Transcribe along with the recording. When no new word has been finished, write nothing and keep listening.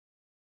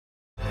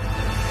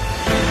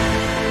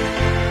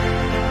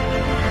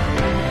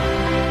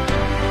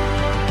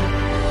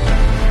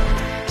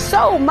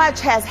So much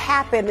has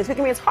happened this week.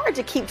 I mean, it's hard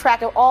to keep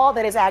track of all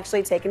that has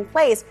actually taken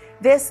place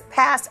this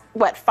past,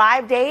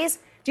 5 days?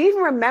 Do you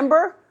even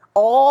remember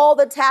all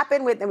that's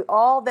happened with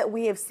all that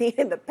we have seen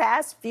in the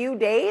past few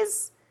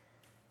days?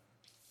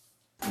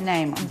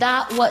 Name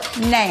them.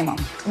 Name them.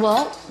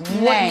 Well,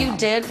 what you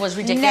did was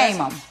ridiculous. Name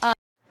them.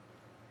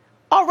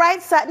 All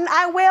right, Sutton,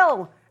 I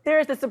will. There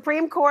is the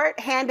Supreme Court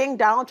handing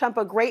Donald Trump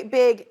a great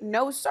big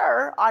no,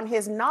 sir, on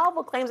his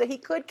novel claims that he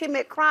could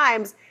commit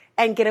crimes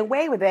and get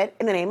away with it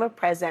in the name of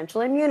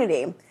presidential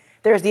immunity.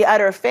 There's the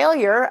utter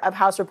failure of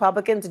House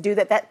Republicans to do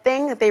that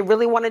thing that they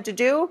really wanted to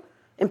do,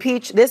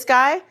 impeach this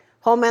guy,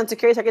 Homeland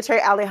Security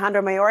Secretary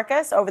Alejandro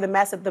Mayorkas, over the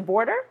mess at the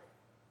border.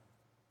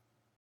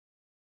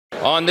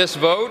 On this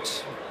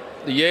vote,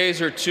 the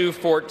yeas are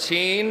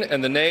 214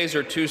 and the nays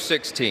are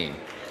 216.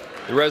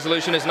 The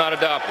resolution is not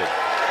adopted.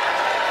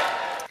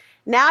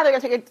 Now they're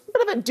going to take a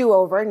bit of a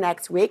do-over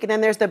next week. And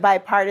then there's the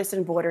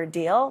bipartisan border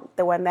deal,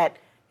 the one that,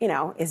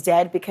 is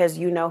dead because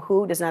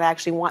who does not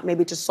actually want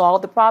maybe to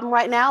solve the problem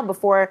right now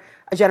before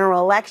a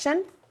general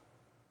election.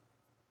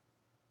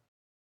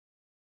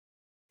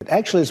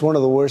 Actually, it's one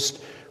of the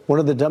worst, one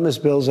of the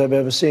dumbest bills I've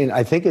ever seen.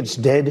 I think it's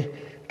dead,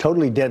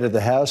 totally dead at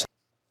the House.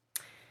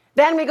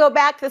 Then we go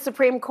back to the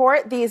Supreme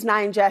Court, these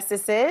 9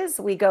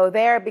 justices. We go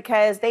there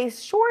because they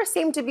sure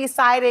seem to be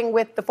siding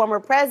with the former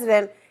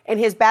president in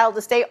his battle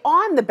to stay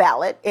on the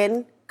ballot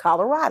in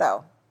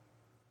Colorado.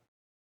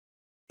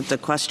 The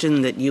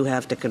question that you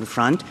have to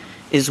confront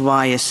is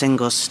why a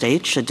single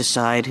state should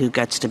decide who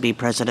gets to be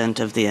president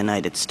of the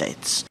United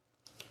States.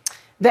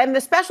 Then the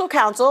special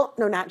counsel,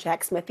 no, not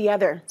Jack Smith, the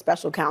other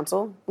special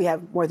counsel, we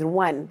have more than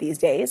one these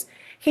days,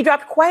 he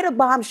dropped quite a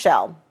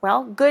bombshell.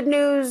 Well, good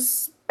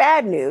news,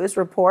 bad news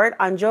report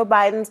on Joe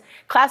Biden's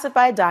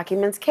classified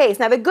documents case.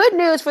 Now, the good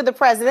news for the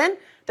president,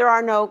 there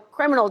are no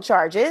criminal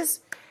charges.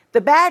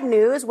 The bad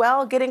news,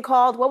 well, getting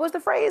called, what was the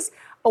phrase?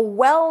 A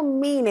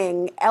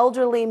well-meaning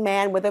elderly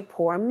man with a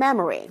poor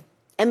memory.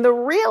 And the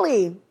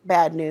really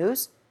bad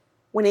news,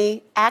 when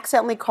he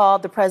accidentally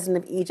called the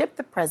president of Egypt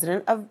the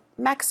president of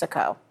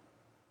Mexico.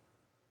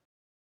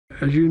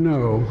 As you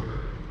know,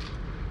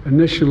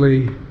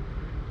 initially,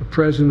 the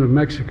president of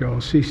Mexico,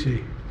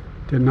 Sisi,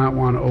 did not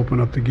want to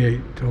open up the gate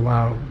to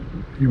allow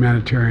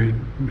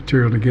humanitarian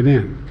material to get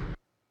in.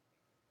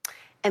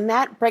 And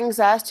that brings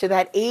us to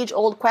that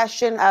age-old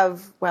question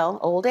of,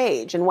 old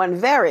age and one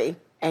very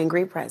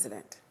angry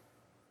president.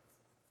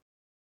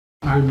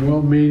 I'm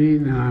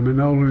well-meaning, and I'm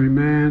an elderly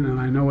man, and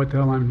I know what the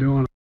hell I'm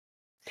doing.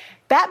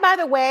 That, by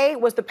the way,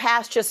 was the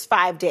past just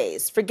 5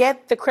 days.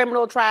 Forget the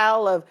criminal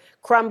trial of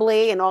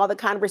Crumbly and all the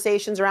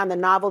conversations around the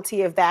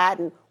novelty of that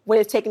and what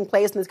is taking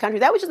place in this country.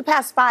 That was just the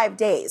past 5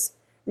 days.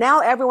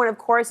 Now everyone, of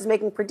course, is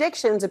making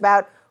predictions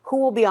about who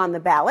will be on the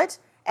ballot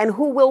and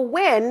who will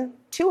win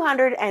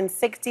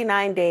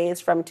 269 days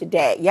from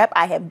today. Yep,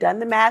 I have done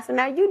the math, and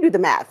now you do the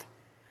math.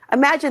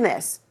 Imagine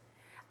this.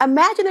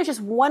 Imagine there's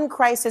just one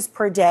crisis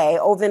per day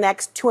over the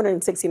next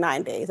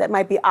 269 days. That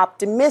might be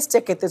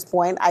optimistic at this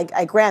point.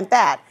 I grant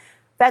that.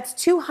 That's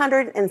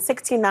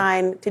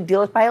 269 to deal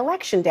with by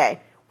Election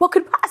Day. What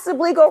could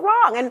possibly go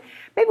wrong? And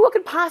maybe what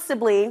could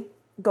possibly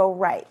go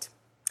right?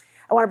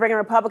 I want to bring in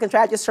Republican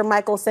strategist Sir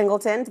Michael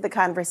Singleton to the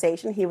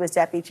conversation. He was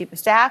Deputy Chief of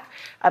Staff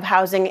of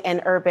Housing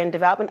and Urban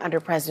Development under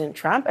President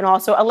Trump. And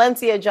also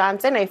Alencia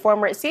Johnson, a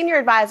former senior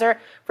advisor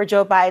for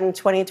Joe Biden's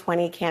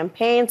 2020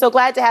 campaign. So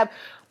glad to have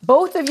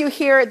both of you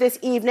here this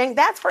evening.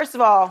 That's, first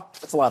of all...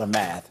 That's a lot of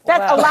math.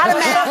 That's a lot of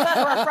math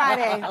for a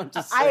Friday.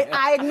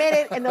 I admit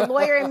it, and the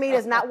lawyer in me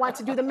does not want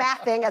to do the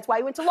math thing. That's why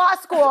you went to law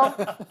school.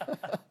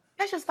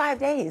 That's just 5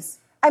 days.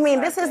 I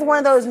mean, this is one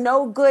of those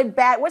no good,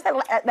 bad... What's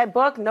that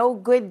book? No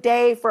Good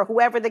Day for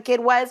whoever the kid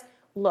was?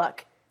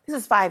 Look, this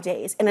is 5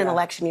 days in an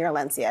election year,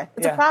 Alencia.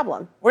 It's a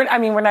problem. We're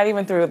not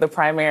even through the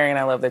primary, and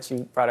I love that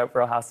you brought up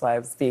Real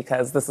Housewives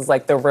because this is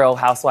like the Real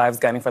Housewives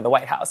gunning for the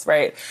White House,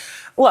 right?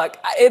 Look,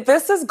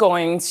 this is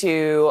going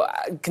to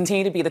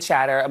continue to be the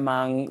chatter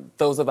among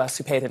those of us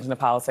who pay attention to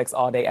politics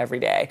all day, every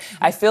day.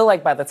 I feel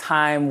like by the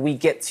time we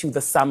get to the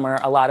summer,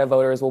 a lot of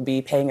voters will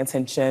be paying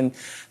attention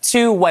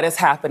to what is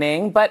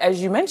happening. But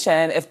as you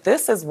mentioned, if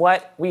this is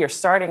what we are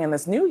starting in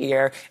this new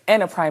year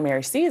in a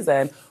primary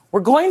season,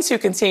 we're going to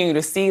continue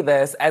to see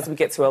this as we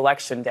get to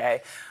Election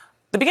Day.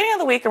 The beginning of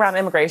the week around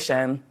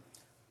immigration,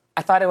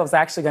 I thought it was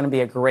actually going to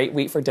be a great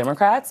week for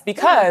Democrats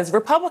because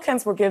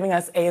Republicans were giving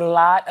us a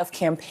lot of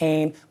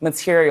campaign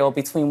material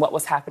between what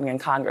was happening in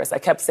Congress. I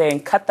kept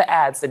saying, cut the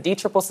ads. The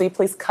DCCC,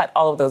 please cut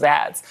all of those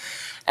ads.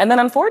 And then,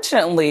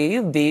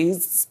 unfortunately, the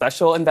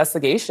special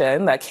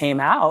investigation that came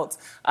out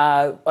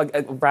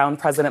around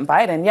President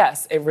Biden,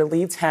 yes, it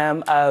relieved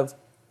him of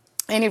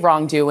any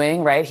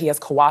wrongdoing, right? He has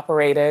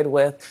cooperated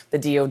with the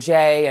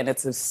DOJ, and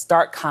it's a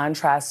stark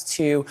contrast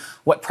to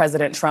what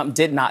President Trump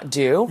did not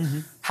do. Mm-hmm.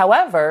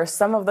 However,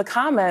 some of the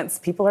comments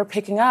people are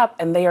picking up,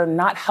 and they are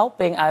not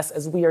helping us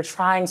as we are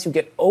trying to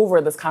get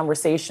over this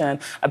conversation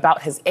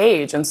about his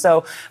age. And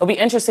so it'll be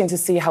interesting to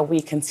see how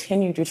we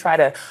continue to try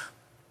to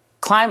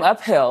climb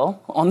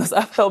uphill on this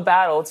uphill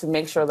battle to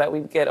make sure that we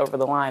get over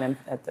the line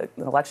at the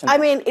election. I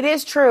mean, it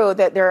is true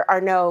that there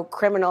are no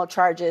criminal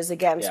charges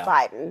against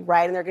Biden,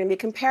 right? And there are going to be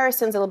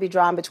comparisons that will be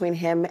drawn between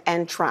him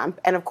and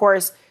Trump. And of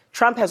course,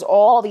 Trump has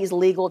all these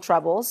legal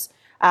troubles.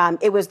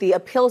 It was the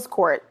appeals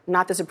court,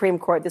 not the Supreme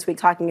Court, this week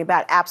talking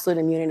about absolute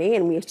immunity.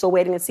 And we're still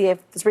waiting to see if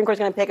the Supreme Court is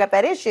going to pick up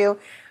that issue.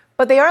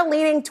 But they are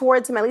leaning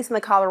towards him, at least in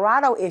the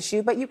Colorado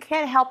issue. But you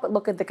can't help but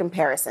look at the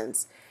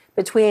comparisons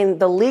between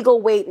the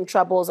legal weight and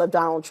troubles of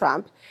Donald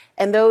Trump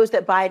and those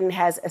that Biden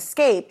has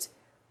escaped.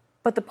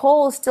 But the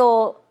polls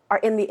still are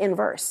in the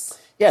inverse.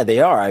 Yeah,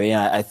 they are. I mean,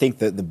 I think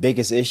that the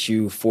biggest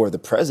issue for the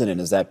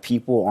president is that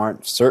people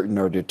aren't certain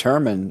or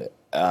determined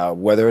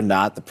whether or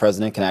not the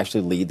president can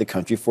actually lead the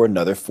country for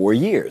another 4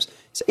 years.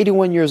 He's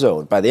 81 years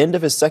old. By the end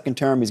of his second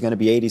term, he's going to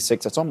be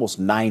 86. That's almost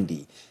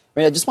 90. I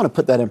mean, I just want to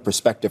put that in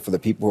perspective for the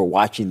people who are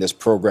watching this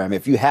program.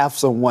 If you have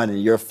someone in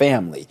your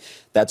family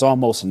that's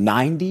almost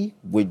 90,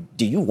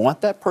 do you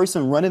want that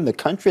person running the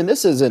country? And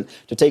this isn't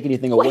to take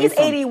anything away he's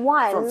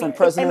 81. From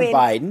President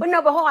Biden. But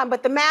hold on.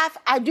 But the math,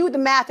 I do the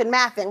math and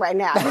mathing right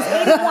now.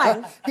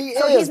 He's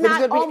 81. He's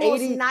not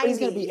almost 90. He's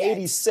going to be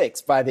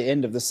 86 by the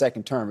end of the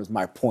second term, is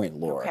my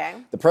point, Laura. Okay.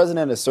 The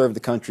president has served the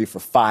country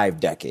for 5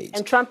 decades.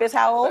 And Trump is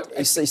how old?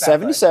 He's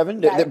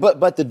 77.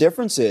 But the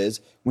difference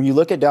is, when you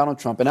look at Donald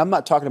Trump, and I'm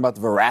not talking about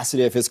the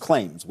veracity of his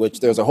claims, which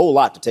there's a whole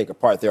lot to take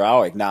apart there.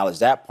 I'll acknowledge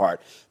that part.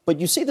 But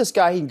you see this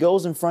guy, he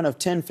goes in front of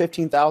 10,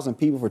 15,000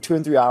 people for 2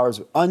 and 3 hours,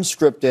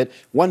 unscripted,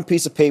 one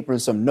piece of paper and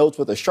some notes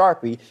with a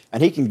Sharpie,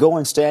 and he can go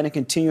and stand and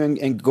continue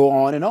and go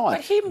on and on.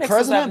 But he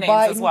mixes up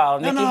names as well.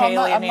 Nikki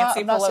Haley,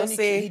 Nancy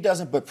Pelosi. He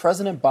doesn't, but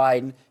President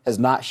Biden has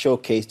not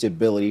showcased the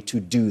ability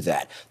to do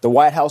that. The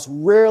White House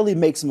rarely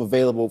makes him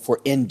available for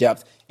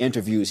in-depth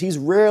interviews. He's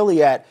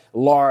rarely at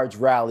large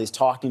rallies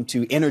talking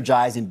to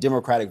energizing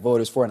Democratic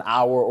voters for an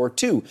hour or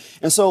two.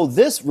 And so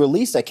this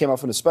release that came out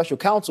from the special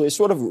counsel is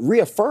sort of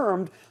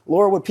reaffirmed,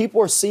 Laura, what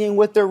people are seeing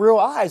with their real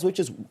eyes, which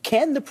is,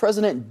 can the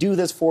president do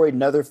this for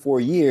another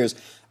 4 years?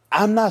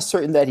 I'm not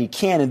certain that he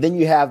can. And then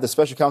you have the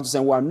special counsel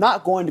saying, well, I'm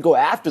not going to go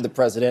after the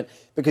president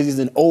because he's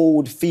an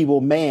old, feeble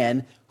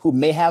man who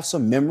may have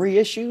some memory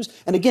issues.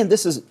 And again,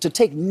 this is to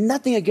take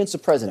nothing against the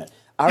president.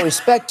 I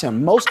respect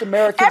him. Most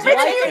Americans like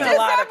him.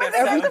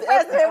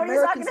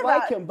 Americans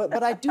like him.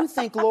 But I do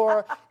think,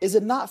 Laura, is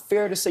it not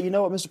fair to say, you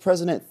know what, Mr.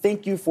 President,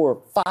 thank you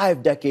for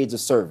 5 decades of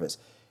service.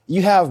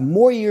 You have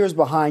more years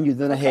behind you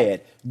than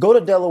ahead. Go to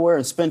Delaware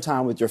and spend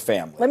time with your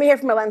family. Let me hear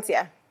from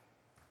Valencia.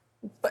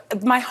 But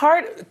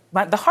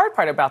the hard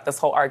part about this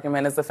whole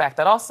argument is the fact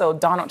that also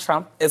Donald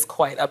Trump is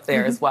quite up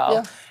there as well.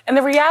 Yeah. And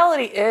the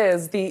reality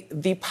is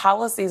the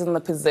policies and the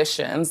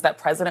positions that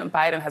President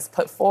Biden has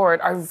put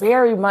forward are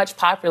very much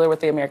popular with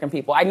the American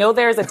people. I know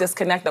there is a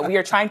disconnect that we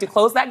are trying to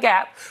close that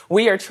gap.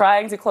 We are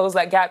trying to close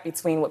that gap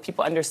between what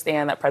people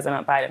understand that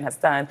President Biden has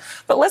done.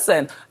 But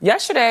listen,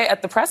 yesterday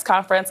at the press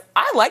conference,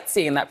 I liked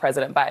seeing that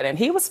President Biden.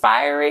 He was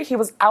fiery, he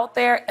was out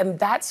there, and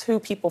that's who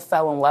people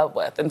fell in love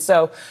with. And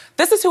so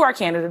this is who our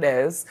candidate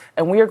is,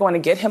 and we are going to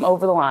get him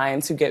over the line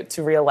to get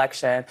to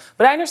re-election.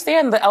 But I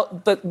understand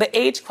the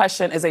age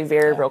question is a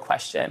very real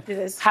question. It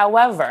is.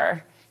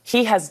 However,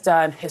 he has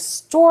done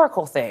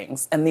historical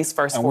things in these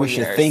first 4 years.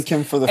 And we should thank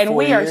him for the 4 years and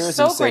we are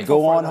so and say, grateful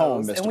go on for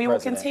home, those. Mr. And we will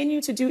President.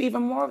 continue to do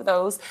even more of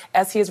those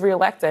as he is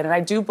reelected. And I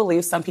do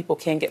believe some people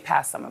can get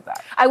past some of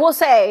that. I will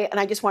say, and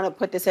I just want to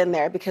put this in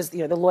there because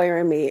the lawyer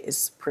in me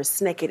is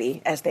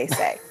persnickety, as they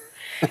say.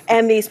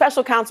 And the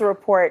special counsel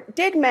report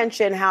did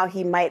mention how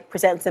he might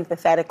present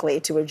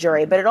sympathetically to a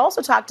jury, but it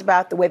also talked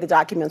about the way the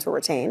documents were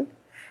retained.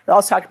 It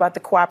also talked about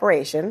the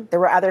cooperation. There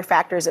were other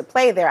factors at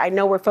play there. I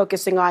know we're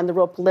focusing on the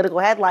real political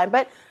headline,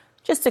 but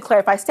just to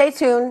clarify, stay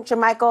tuned.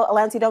 Jamichael,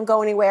 Alency, don't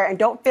go anywhere, and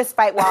don't fist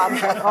fight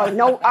or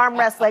no arm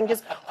wrestling.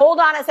 Just hold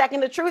on a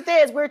second. The truth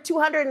is we're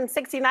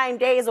 269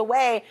 days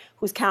away,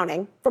 who's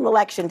counting, from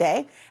Election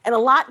Day, and a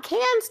lot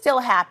can still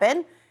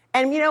happen.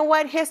 And you know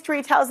what?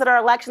 History tells that our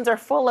elections are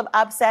full of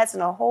upsets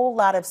and a whole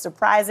lot of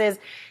surprises.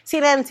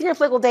 CNN senior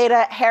political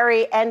data,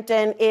 Harry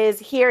Enton, is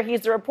here. He's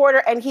the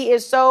reporter, and he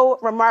is so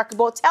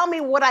remarkable. Tell me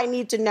what I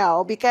need to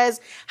know, because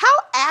how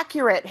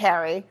accurate,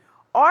 Harry,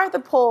 are the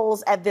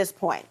polls at this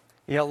point?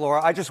 Yeah,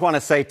 Laura, I just want to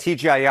say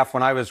TGIF,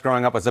 when I was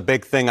growing up, was a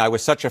big thing. I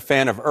was such a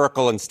fan of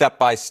Urkel and Step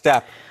by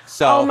Step.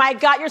 So, oh, my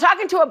God. You're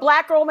talking to a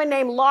black woman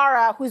named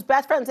Laura, whose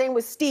best friend's name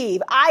was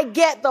Steve. I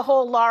get the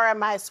whole Laura,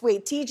 my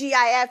sweet.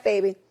 TGIF,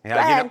 baby. Yeah, Go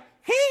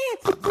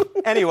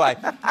ahead. Anyway,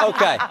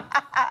 okay.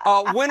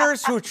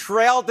 Winners who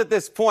trailed at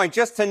this point,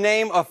 just to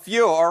name a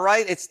few, all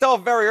right? It's still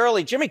very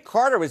early. Jimmy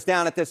Carter was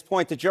down at this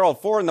point to Gerald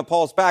Ford in the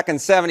polls back in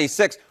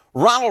 '76.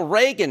 Ronald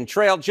Reagan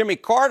trailed Jimmy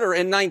Carter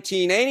in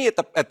 1980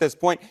 at this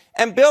point,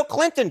 and Bill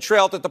Clinton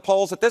trailed at the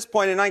polls at this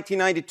point in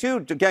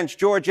 1992 against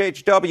George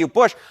H.W.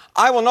 Bush.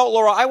 I will note,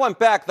 Laura, I went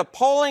back. The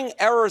polling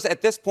errors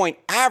at this point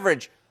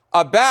average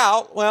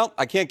about, well,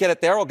 I can't get it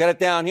there. We'll get it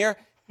down here.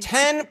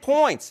 10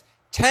 points.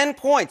 10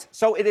 points.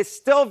 So it is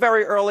still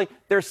very early.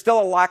 There's still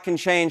a lot can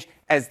change,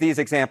 as these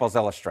examples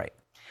illustrate.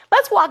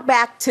 Let's walk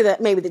back to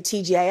maybe the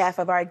TGIF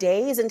of our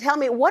days and tell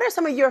me, what are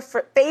some of your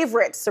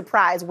favorite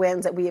surprise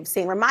wins that we have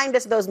seen? Remind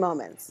us of those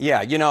moments.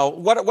 Yeah,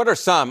 what are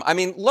some? I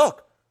mean,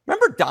 look,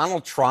 remember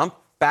Donald Trump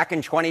back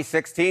in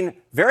 2016?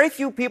 Very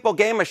few people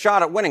gave him a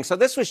shot at winning. So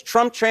this was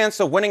Trump's chance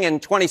of winning in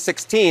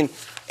 2016.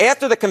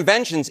 After the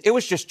conventions, it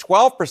was just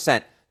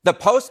 12%. The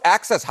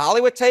post-Access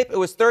Hollywood tape, it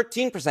was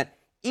 13%.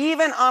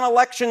 Even on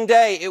Election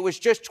Day, it was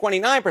just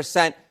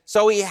 29%.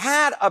 So he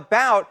had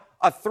about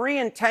a 3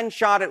 in 10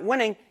 shot at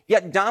winning,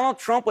 yet Donald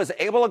Trump was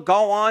able to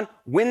go on,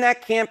 win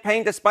that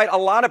campaign despite a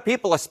lot of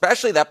people,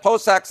 especially that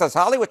post-Access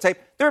Hollywood tape.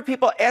 There were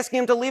people asking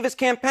him to leave his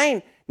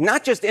campaign,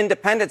 not just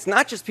independents,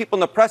 not just people in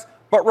the press,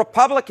 but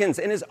Republicans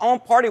in his own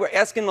party were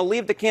asking him to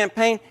leave the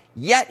campaign,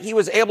 yet he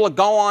was able to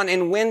go on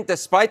and win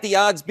despite the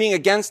odds being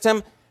against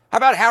him. How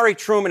about Harry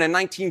Truman in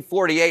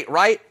 1948,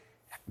 right?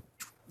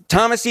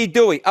 Thomas E.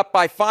 Dewey up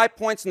by 5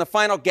 points in the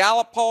final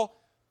Gallup poll.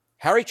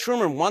 Harry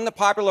Truman won the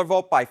popular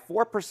vote by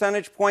 4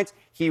 percentage points.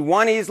 He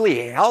won easily.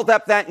 He held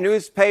up that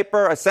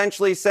newspaper,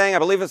 essentially saying, I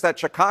believe it's that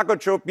Chicago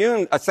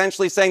Tribune,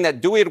 essentially saying that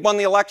Dewey had won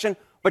the election,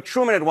 but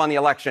Truman had won the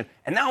election.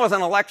 And that was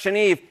on election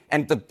eve.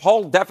 And the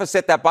poll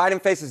deficit that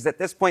Biden faces at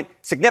this point,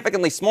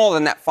 significantly smaller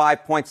than that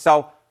 5 points.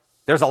 So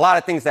there's a lot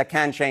of things that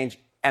can change,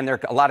 and there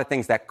are a lot of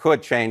things that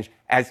could change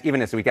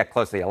even as we get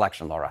close to the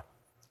election, Laura.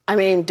 I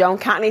mean, don't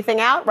count anything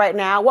out right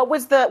now.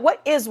 What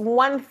is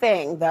one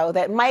thing, though,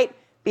 that might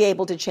be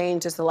able to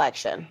change this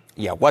election?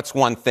 Yeah, what's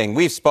one thing?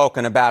 We've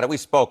spoken about it. We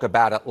spoke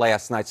about it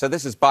last night. So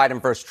this is Biden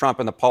versus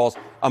Trump in the polls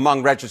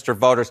among registered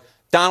voters.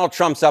 Donald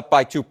Trump's up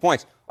by 2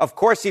 points. Of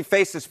course, he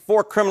faces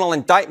 4 criminal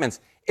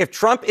indictments. If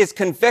Trump is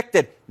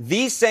convicted,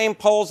 these same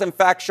polls, in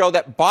fact, show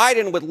that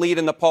Biden would lead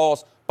in the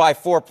polls by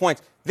 4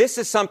 points. This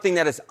is something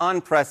that is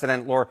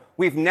unprecedented, Laura.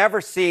 We've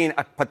never seen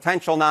a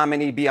potential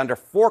nominee be under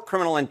 4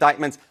 criminal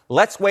indictments.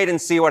 Let's wait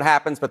and see what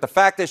happens. But the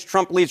fact is,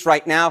 Trump leads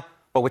right now.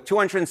 But with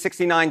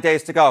 269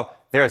 days to go,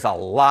 there's a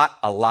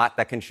lot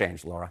that can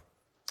change, Laura.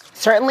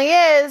 Certainly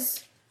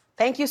is.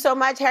 Thank you so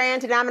much, Harry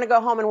Anthony. I'm going to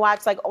go home and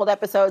watch old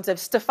episodes of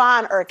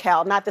Stefan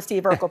Urkel, not the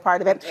Steve Urkel part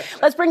of it.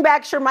 Let's bring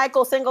back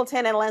Shermichael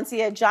Singleton and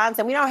Valencia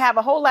Johnson. We don't have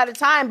a whole lot of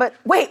time, but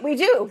wait, we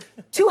do.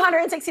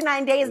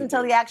 269 days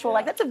until the actual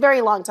election. That's a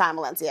very long time,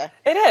 Valencia.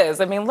 It is.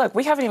 I mean, look,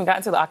 we haven't even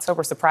gotten to the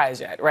October surprise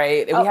yet,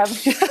 right? Oh. We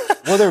haven't.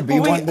 Will there be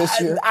one this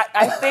year?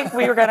 I think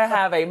we were going to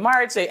have a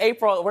March, a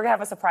April. We're going to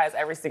have a surprise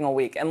every single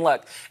week. And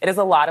look, it is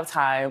a lot of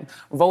time.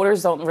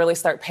 Voters don't really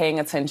start paying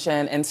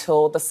attention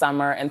until the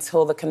summer,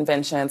 until the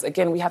conventions.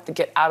 Again, we have to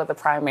get out of the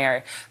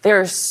primary.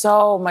 There is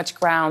so much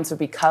ground to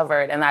be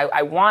covered. And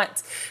I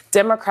want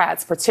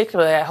Democrats,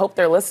 particularly, I hope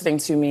they're listening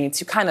to me,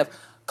 to kind of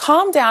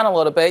calm down a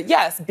little bit.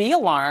 Yes, be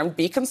alarmed,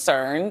 be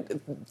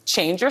concerned,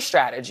 change your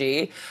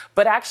strategy,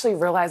 but actually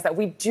realize that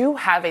we do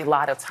have a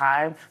lot of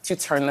time to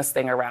turn this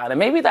thing around. And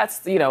maybe that's,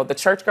 the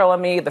church girl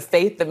in me, the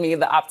faith in me,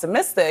 the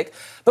optimistic,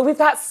 but we've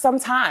got some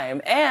time.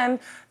 And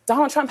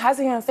Donald Trump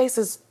hasn't even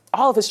faced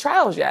all of his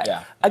trials yet.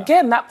 Yeah.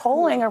 Again, that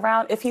polling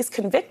around if he's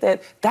convicted,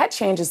 that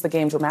changes the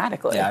game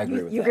dramatically. Yeah, I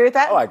agree with that. You agree with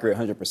that? Oh, I agree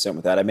 100%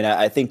 with that. I mean,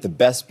 I think the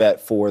best bet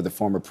for the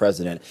former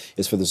president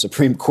is for the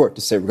Supreme Court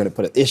to say we're going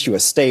to issue a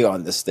stay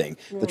on this thing,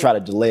 to try to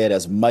delay it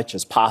as much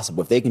as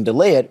possible. If they can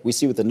delay it, we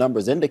see what the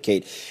numbers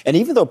indicate. And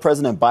even though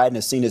President Biden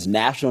has seen his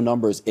national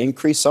numbers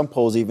increase, some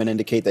polls even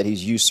indicate that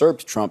he's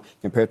usurped Trump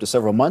compared to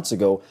several months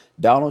ago.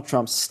 Donald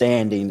Trump's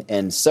standing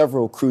in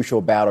several crucial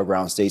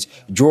battleground states,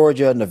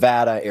 Georgia,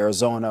 Nevada,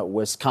 Arizona,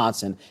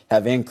 Wisconsin,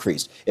 have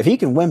increased. If he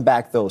can win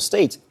back those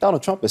states,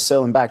 Donald Trump is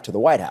sailing back to the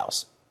White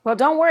House. Well,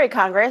 don't worry,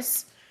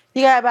 Congress.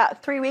 You got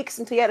about 3 weeks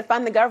until you got to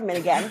fund the government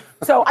again.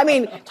 So, I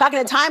mean,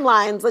 talking to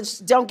timelines, let's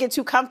don't get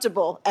too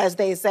comfortable, as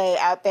they say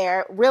out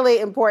there. Really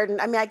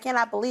important. I mean, I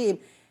cannot believe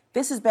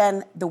this has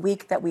been the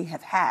week that we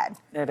have had.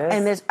 It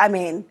is.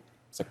 And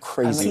It's a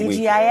crazy week.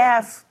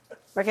 TGIF.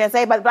 What can I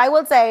say? But I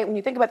will say, when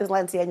you think about this,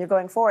 Valencia, and you're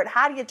going forward,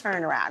 how do you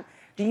turn around?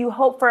 Do you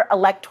hope for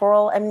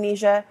electoral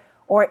amnesia?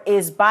 Or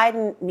is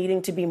Biden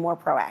needing to be more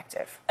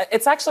proactive?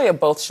 It's actually a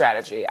both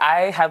strategy.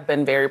 I have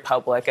been very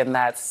public in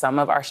that some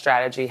of our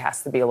strategy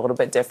has to be a little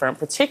bit different,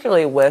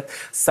 particularly with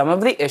some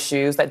of the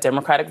issues that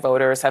Democratic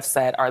voters have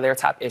said are their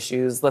top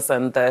issues.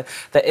 Listen, the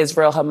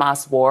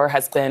Israel-Hamas war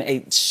has been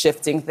a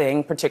shifting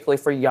thing, particularly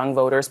for young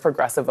voters,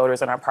 progressive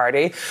voters in our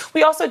party.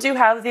 We also do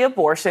have the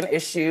abortion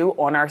issue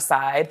on our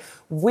side.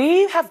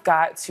 We have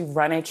got to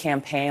run a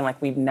campaign like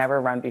we've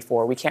never run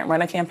before. We can't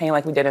run a campaign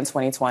like we did in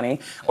 2020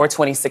 or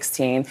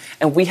 2016.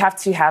 And we have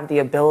to have the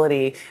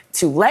ability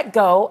to let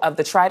go of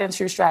the tried and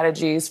true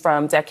strategies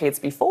from decades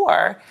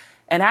before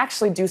and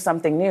actually do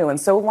something new. And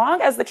so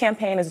long as the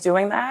campaign is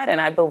doing that,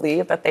 and I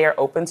believe that they are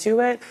open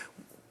to it,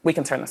 we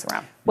can turn this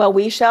around. Well,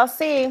 we shall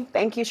see.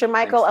 Thank you,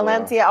 Shermichael,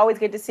 Valencia. Always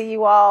good to see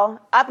you all.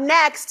 Up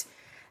next,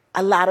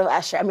 a lot of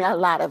Usher. I mean, a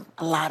lot of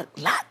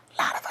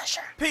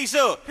Usher. Peace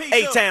up.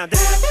 A-Town down.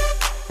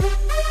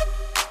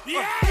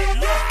 Yeah.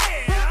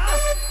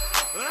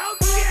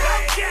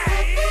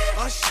 Okay.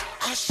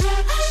 Usher.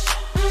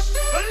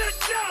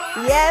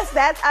 Yes,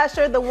 that's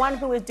Usher, the one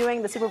who is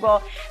doing the Super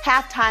Bowl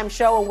halftime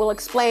show, and we'll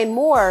explain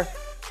more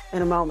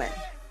in a moment.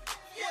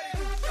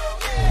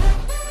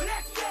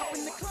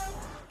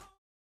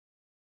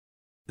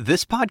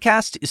 This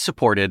podcast is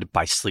supported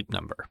by Sleep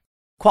Number.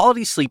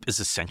 Quality sleep is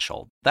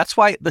essential. That's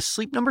why the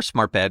Sleep Number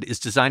Smart Bed is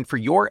designed for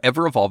your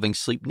ever-evolving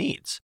sleep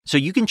needs, so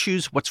you can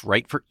choose what's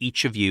right for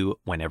each of you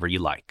whenever you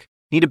like.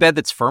 Need a bed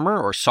that's firmer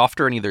or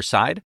softer on either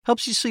side?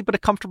 Helps you sleep at a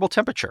comfortable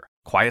temperature.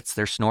 Quiets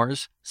their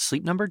snores?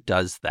 Sleep Number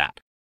does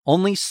that.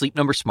 Only Sleep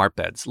Number Smart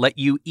Beds let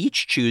you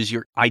each choose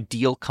your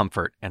ideal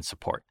comfort and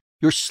support,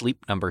 your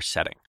Sleep Number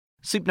setting.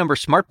 Sleep Number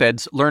Smart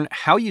Beds learn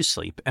how you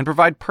sleep and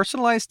provide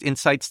personalized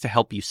insights to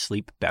help you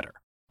sleep better.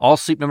 All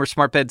Sleep Number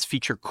Smart Beds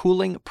feature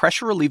cooling,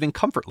 pressure-relieving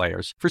comfort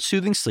layers for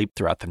soothing sleep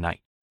throughout the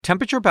night.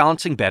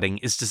 Temperature-balancing bedding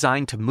is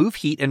designed to move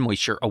heat and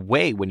moisture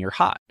away when you're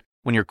hot.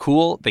 When you're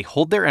cool, they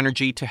hold their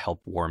energy to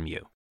help warm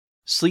you.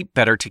 Sleep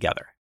better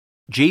together.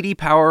 J.D.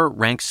 Power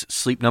ranks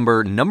Sleep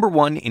Number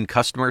 #1 in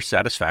customer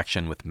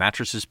satisfaction with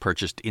mattresses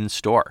purchased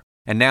in-store.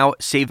 And now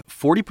save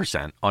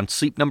 40% on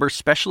Sleep Number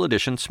Special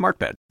Edition Smart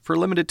Bed for a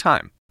limited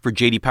time. For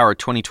J.D. Power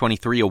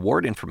 2023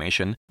 award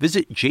information,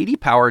 visit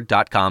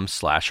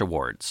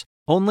jdpower.com/awards.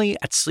 Only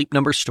at Sleep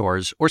Number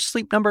stores or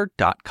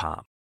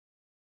sleepnumber.com.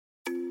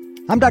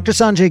 I'm Dr.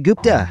 Sanjay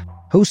Gupta,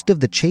 host of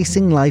the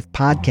Chasing Life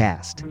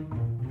podcast.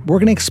 We're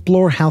going to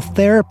explore how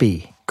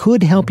therapy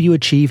could help you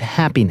achieve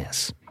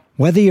happiness,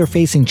 whether you're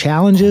facing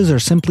challenges or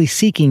simply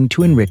seeking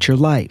to enrich your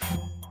life.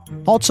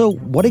 Also,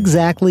 what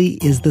exactly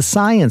is the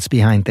science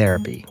behind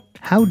therapy?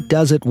 How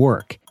does it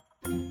work?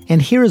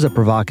 And here is a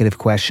provocative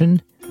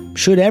question.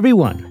 Should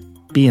everyone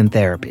be in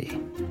therapy?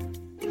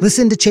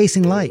 Listen to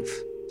Chasing Life,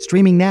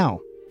 streaming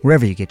now,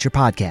 wherever you get your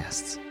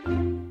podcasts.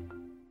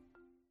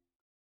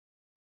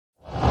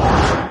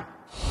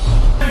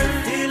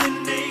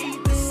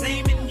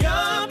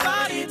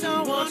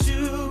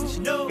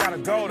 Gotta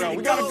go though.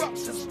 We gotta go.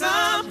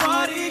 Stop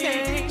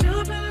partying.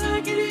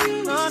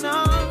 Oh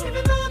no.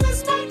 Even though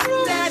this might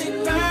prove let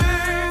it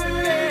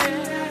burn.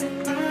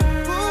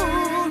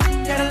 Ooh,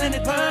 gotta let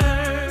it burn.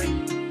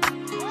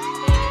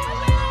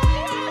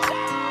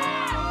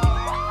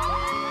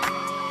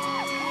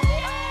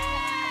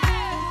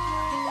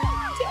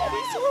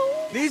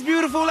 These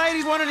beautiful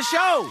ladies wanted a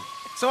show,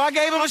 so I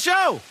gave them a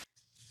show.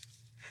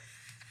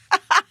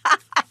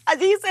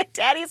 You said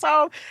Daddy's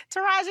home.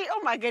 Taraji, oh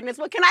my goodness.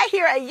 Well, can I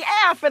hear a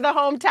yeah for the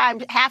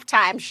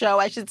halftime show,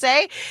 I should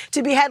say,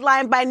 to be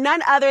headlined by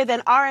none other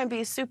than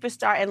R&B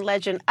superstar and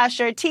legend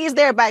Usher, teased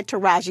there by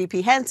Taraji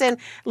P. Henson,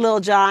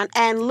 Lil Jon,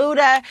 and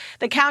Luda.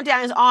 The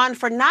countdown is on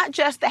for not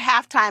just the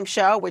halftime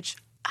show, which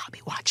I'll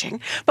be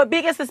watching, but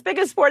the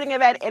biggest sporting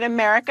event in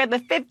America, the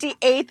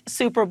 58th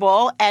Super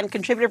Bowl, and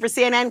contributor for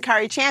CNN,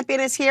 Kari Champion,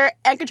 is here,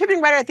 and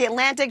contributing writer at The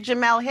Atlantic,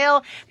 Jemele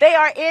Hill. They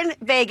are in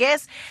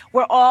Vegas,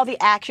 where all the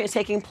action is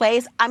taking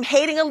place. I'm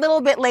hating a little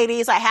bit,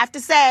 ladies, I have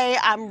to say.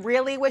 I'm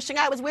really wishing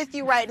I was with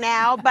you right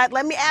now, but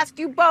let me ask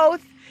you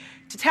both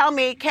to tell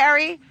me,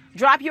 Kari,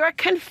 drop your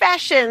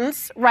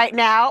confessions right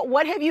now.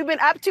 What have you been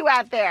up to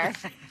out there?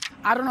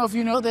 I don't know if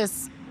you know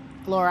this,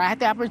 Laura, I had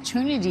the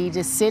opportunity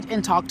to sit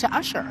and talk to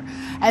Usher.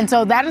 And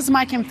so that is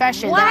my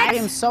confession. What? That I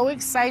am so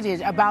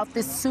excited about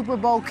this Super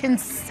Bowl Can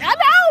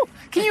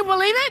you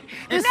believe it?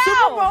 The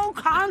Super Bowl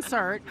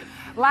concert.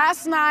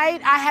 Last night,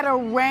 I had a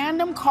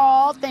random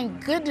call,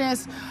 thank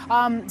goodness.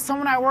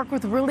 Someone I work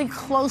with really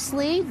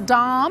closely,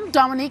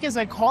 Dominique, as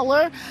I call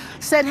her,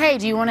 said, hey,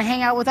 do you want to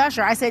hang out with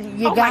Usher? I said,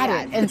 you got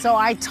it. And so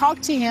I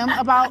talked to him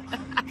about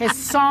his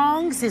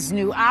songs, his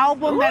new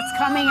album that's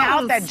coming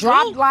out that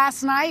dropped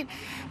last night.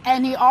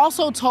 And he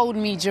also told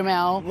me,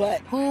 Jemele,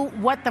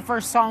 what the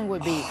first song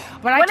would be.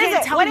 But I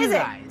can't tell you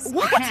guys.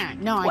 What? I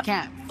can't. No, I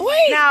can't.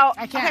 Wait. Now,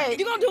 I can't. Okay.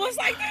 You gonna do us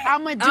like that?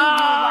 I'm gonna do you like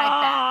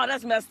that. Oh,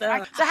 that's messed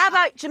up. So how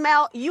about,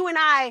 Jemele, you and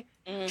I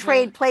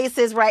trade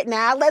places right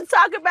now. Let's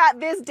talk about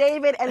this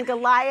David and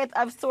Goliath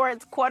of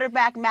sorts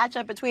quarterback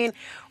matchup between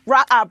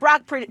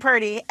Brock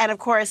Purdy and, of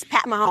course,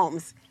 Pat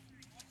Mahomes.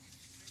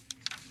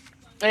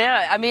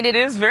 Yeah, I mean, it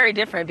is very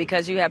different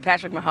because you have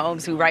Patrick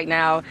Mahomes, who right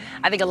now,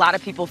 I think a lot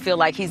of people feel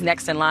like he's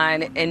next in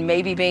line and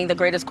maybe being the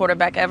greatest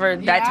quarterback ever.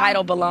 Yeah. That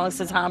title belongs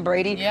to Tom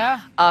Brady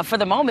for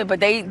the moment. But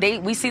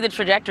we see the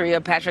trajectory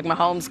of Patrick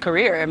Mahomes'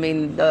 career. I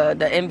mean,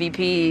 the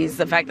MVPs,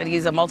 the fact that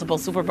he's a multiple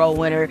Super Bowl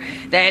winner,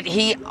 that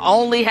he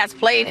only has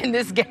played in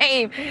this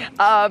game,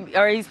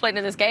 or he's played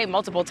in this game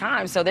multiple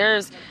times. So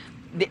there's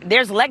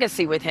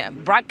legacy with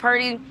him. Brock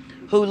Purdy,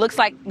 who looks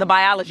like the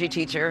biology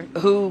teacher,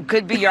 who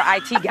could be your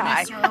IT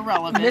guy. Mr.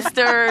 Irrelevant.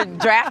 Mr.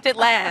 Drafted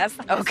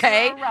last,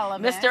 okay?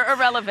 Mr.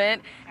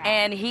 Irrelevant.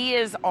 And he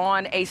is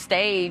on a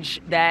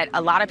stage that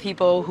a lot of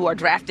people who are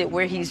drafted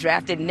where he's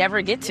drafted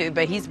never get to,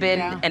 but he's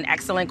been an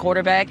excellent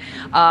quarterback,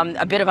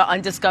 a bit of an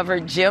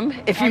undiscovered gem,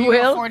 if you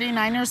will. Are you a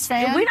 49ers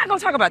fan? We're not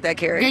going to talk about that,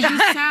 Kari. Because you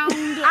sound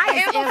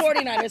I am a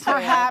 49ers fan.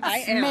 Perhaps, I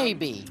am.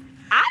 Maybe.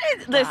 I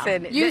didn't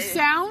listen. You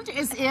sound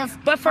as if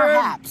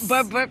perhaps.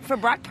 But for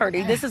Brock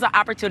Purdy, this is an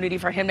opportunity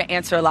for him to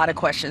answer a lot of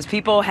questions.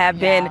 People have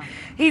been,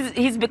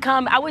 he's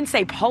become, I wouldn't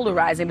say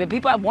polarizing, but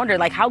people have wondered,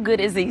 like, how good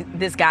is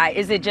this guy?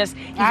 Is it just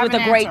he's with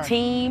a great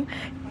team?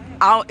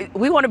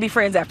 We want to be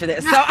friends after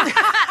this. So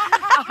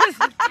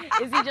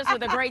Is he just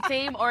with a great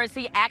team, or is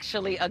he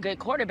actually a good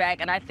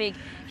quarterback? And I think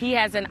he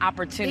has an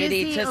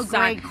opportunity to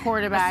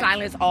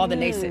silence all the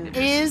naysayers.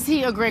 Is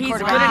he a great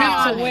quarterback? He's good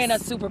enough to win a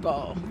Super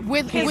Bowl.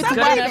 Please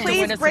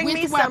bring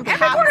me some Every quarterback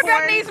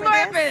popcorn needs for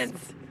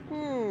weapons.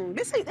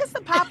 This is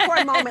the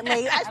popcorn moment,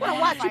 lady. I just want to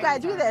watch you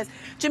guys do this.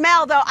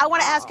 Jamel, though, I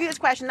want to ask you this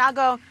question. I'll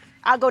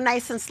go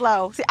nice and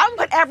slow. See, I'm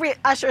gonna put every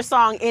Usher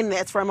song in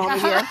this for a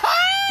moment here.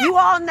 You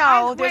all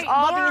know there's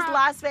all these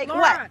Las Vegas.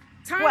 Laura,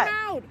 time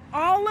out.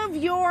 All of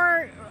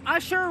your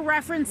Usher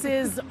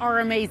references are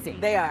amazing.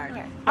 They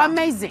are.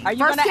 Amazing. Are you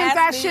First gonna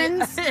ask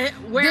Confessions. me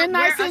where then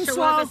Nice and Usher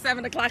Slow. was at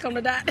 7 o'clock on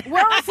the dot?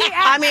 Where was he at?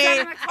 I mean,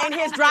 7 o'clock in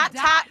his on drop the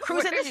top, dot?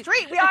 cruising the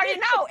street. We already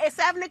know. It's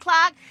 7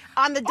 o'clock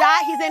on the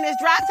dot. He's in his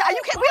drop top. We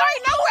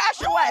already know where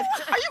Usher was.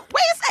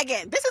 Wait a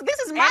second. This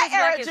is my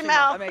era,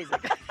 Jamel. Amazing.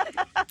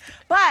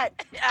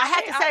 But I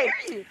have to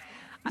say,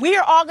 we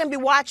are all going to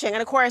be watching,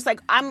 and of course, like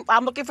I'm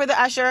looking for the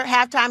Usher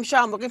halftime show.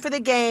 I'm looking for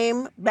the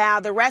game. Now,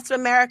 the rest of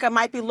America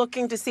might be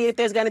looking to see if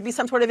there's going to be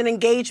some sort of an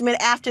engagement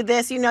after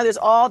this. You know, there's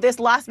all this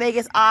Las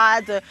Vegas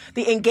odds,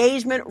 the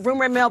engagement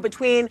rumor mill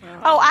between,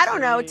 I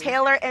don't know,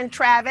 Taylor and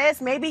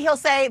Travis. Maybe he'll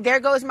say, "There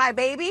goes my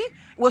baby."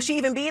 Will she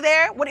even be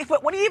there? What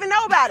do you even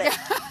know about it?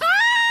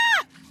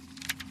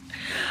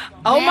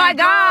 Oh my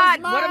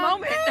God! What a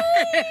moment!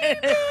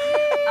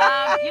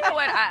 You know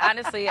what?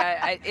 Honestly,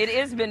 it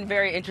has been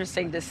very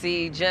interesting to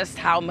see just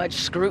how much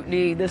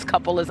scrutiny this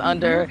couple is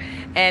under,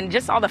 and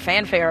just all the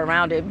fanfare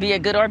around it, be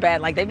it good or bad.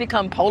 Like they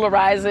become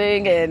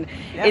polarizing, and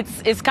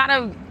it's kind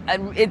of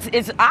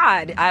it's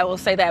odd. I will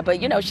say that,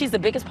 but you know, she's the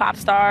biggest pop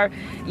star,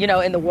 you know,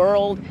 in the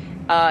world.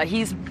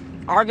 He's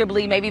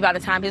arguably, maybe by the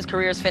time his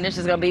career is finished,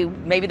 is going to be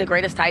maybe the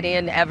greatest tight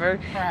end ever.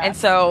 Perhaps. And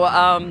so,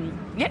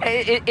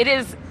 it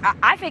is.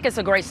 I think it's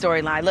a great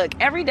storyline. Look,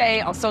 every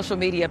day on social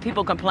media,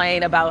 people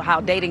complain about how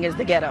dating is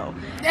the ghetto.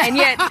 And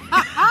yet,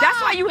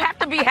 that's why you have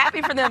to be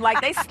happy for them. Like,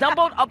 they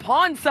stumbled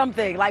upon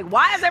something. Like,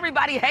 why is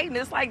everybody hating?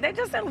 It's like they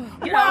just, or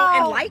in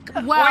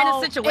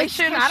a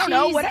situation. I don't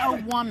know, whatever.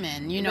 She's a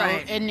woman, you know,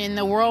 Right. and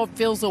the world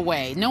feels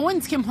away. No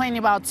one's complaining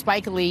about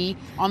Spike Lee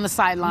on the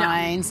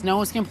sidelines. No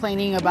one's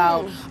complaining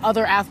about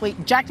other athletes.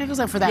 Jack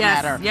Nicholson, for that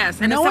matter.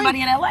 Yes, and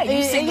somebody in LA.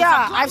 You've seen this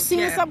up close. I've seen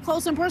this up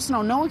close and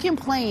personal. No one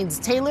complains.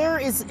 Taylor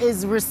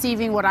is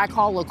receiving what I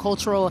call a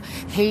cultural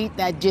hate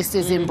that just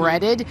is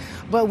inbred,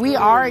 but we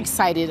are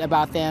excited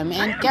about them.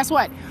 And guess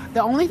what?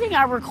 The only thing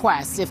I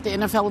request, if the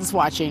NFL is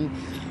watching,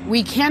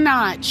 we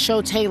cannot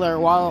show Taylor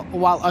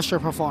while Usher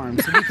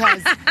performs,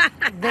 because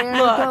there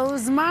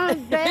goes my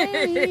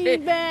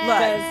baby.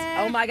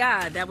 Oh my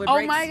God, that would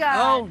break. Oh my God.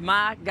 Oh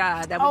my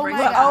God, that would break.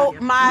 Oh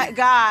my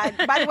God.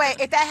 By the way,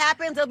 if that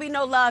happens, there'll be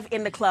no love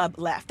in the club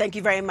left. Thank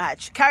you very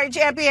much. Curry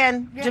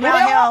Champion,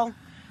 Jamel Hill.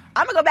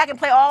 I'm going to go back and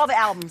play all the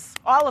albums.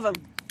 All of them.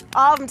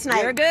 All of them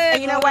tonight. You're good.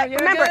 And you know what? You're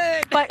Remember,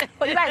 good.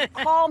 but you guys,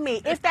 call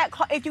me.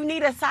 If you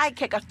need a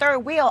sidekick, a third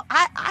wheel,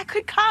 I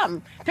could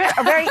come. There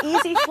are very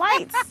easy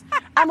flights.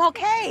 I'm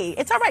okay.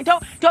 It's all right.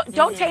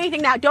 Don't say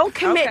anything now. Don't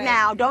commit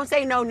now. Don't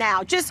say no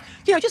now. Just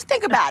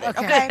think about it.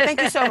 Okay.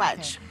 Thank you so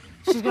much.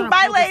 She's gonna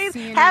Bye, pull the ladies.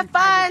 CNN Have fun.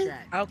 private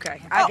jet.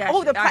 Okay, I got you.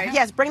 All right.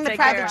 Yes, bring the Take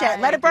private care. jet.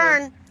 Let it Thank you.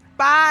 burn.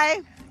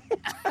 Bye.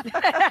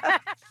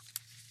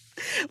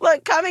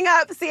 Look, coming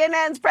up,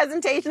 CNN's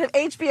presentation of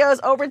HBO's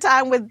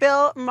Overtime with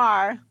Bill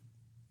Maher.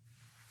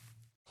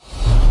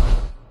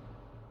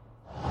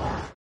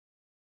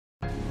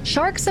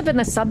 Sharks have been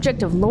the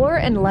subject of lore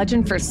and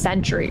legend for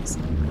centuries.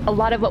 A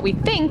lot of what we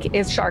think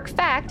is shark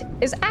fact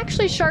is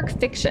actually shark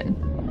fiction.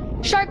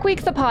 Shark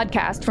Week, the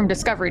podcast from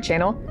Discovery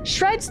Channel,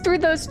 shreds through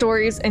those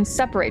stories and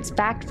separates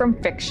fact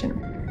from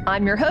fiction.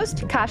 I'm your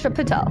host, Kasha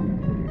Patel.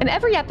 In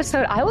every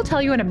episode, I will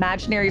tell you an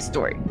imaginary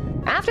story.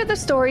 After the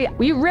story,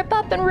 we rip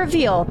up and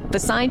reveal the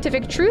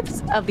scientific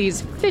truths of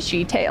these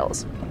fishy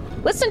tales.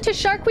 Listen to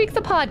Shark Week,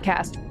 the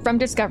podcast from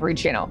Discovery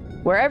Channel,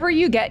 wherever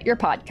you get your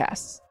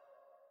podcasts.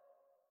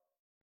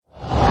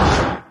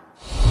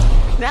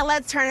 Now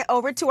let's turn it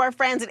over to our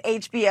friends at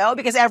HBO,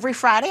 because every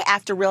Friday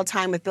after Real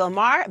Time with Bill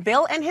Maher,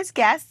 Bill and his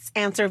guests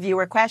answer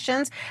viewer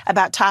questions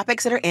about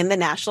topics that are in the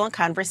national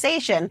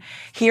conversation.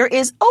 Here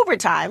is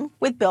Overtime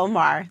with Bill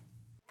Maher.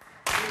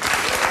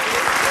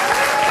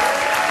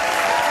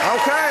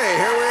 Okay,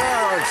 here we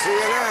are at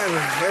CNN.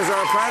 Here's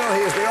our panel.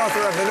 He is the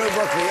author of the new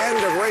book, The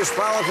End of Race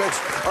Politics,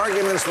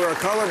 Arguments for a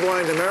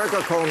Colorblind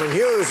America. Coleman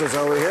Hughes is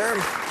over here.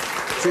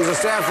 She's a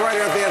staff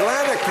writer at The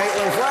Atlantic,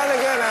 Caitlin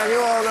Flanagan, and you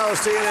all know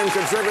CNN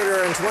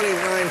contributor and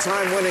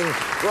 29-time winning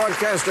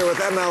broadcaster with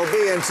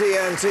MLB and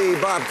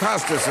TNT, Bob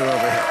Costas is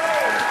over here.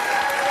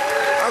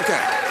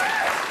 Okay.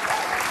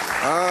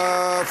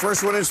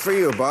 First one is for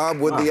you, Bob.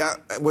 With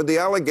the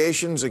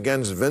allegations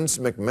against Vince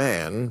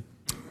McMahon,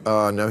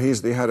 now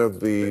he's the head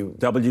of the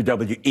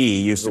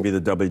WWE, used to be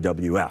the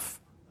WWF.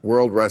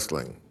 World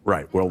Wrestling.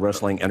 Right, World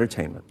Wrestling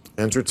Entertainment.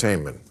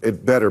 Entertainment.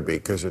 It better be,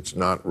 because it's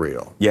not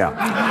real.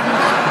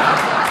 Yeah.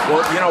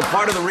 Well, you know,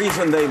 part of the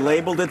reason they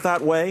labeled it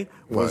that way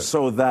was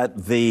so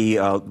that the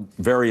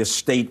various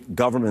state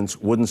governments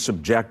wouldn't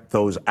subject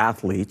those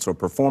athletes or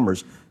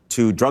performers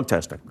to drug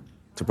testing,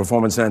 to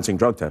performance-enhancing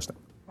drug testing.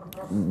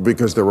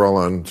 because they're all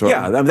on.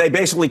 Yeah, they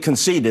basically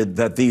conceded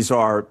that these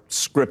are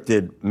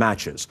scripted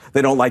matches.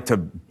 They don't like to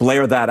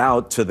blare that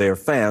out to their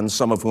fans,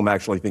 some of whom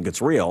actually think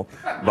it's real.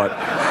 But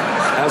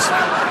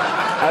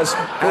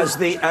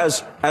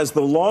as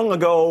the long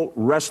ago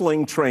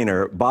wrestling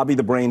trainer Bobby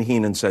the Brain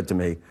Heenan said to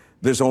me,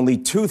 there's only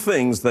two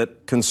things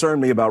that concern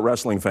me about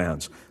wrestling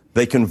fans: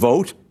 they can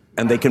vote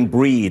and they can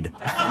breed.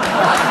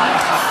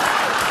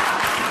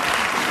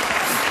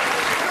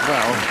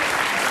 Well,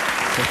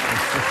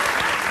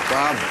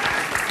 Bob,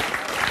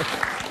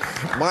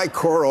 my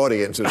core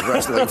audience is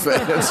wrestling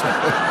fans.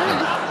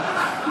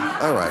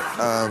 All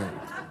right.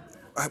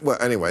 Well,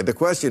 anyway, the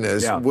question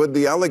is, would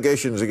the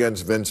allegations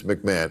against Vince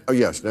McMahon... Oh,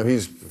 yes. Now,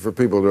 he's, for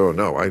people who don't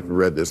know, I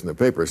read this in the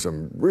paper,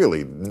 some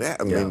really,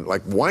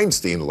 like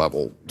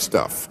Weinstein-level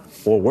stuff.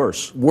 Or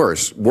worse.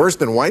 Worse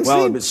than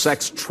Weinstein? Well,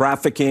 sex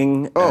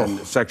trafficking and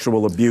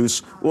sexual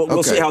abuse.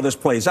 We'll see how this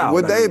plays out.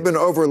 Would they have been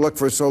overlooked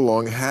for so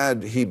long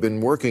had he been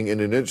working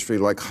in an industry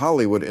like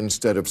Hollywood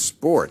instead of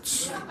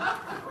sports?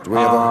 You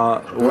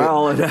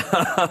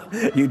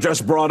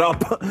just brought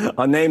up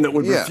a name that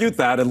would refute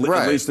that, at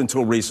least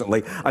until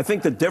recently. I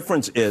think the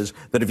difference is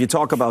that if you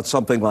talk about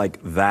something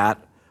like that,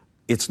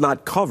 it's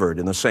not covered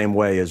in the same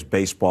way as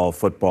baseball,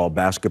 football,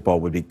 basketball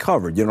would be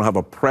covered. You don't have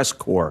a press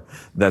corps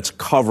that's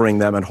covering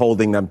them and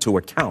holding them to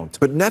account.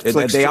 But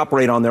Netflix... They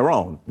operate on their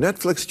own.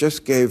 Netflix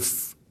just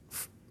gave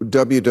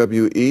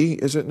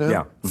WWE, is it now?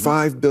 Yeah. a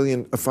 $5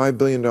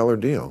 billion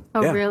deal.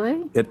 Oh,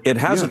 really? It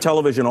has a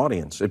television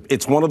audience.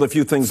 It's one of the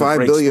few things that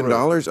 $5 billion?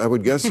 I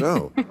would guess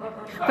so.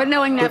 But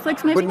knowing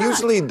Netflix, maybe But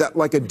usually,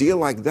 like a deal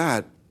like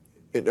that,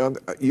 it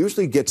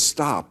usually gets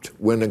stopped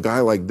when a guy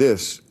like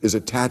this is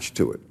attached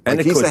to it. And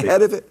like he's the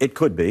head of it? It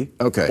could be.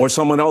 Okay. Or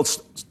someone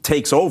else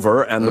takes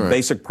over and the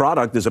basic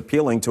product is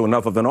appealing to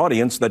enough of an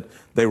audience that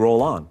they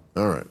roll on.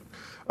 All right.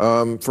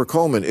 For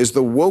Coleman, is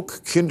the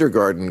woke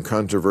kindergarten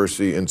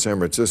controversy in San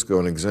Francisco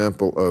an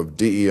example of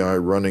DEI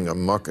running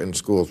amok in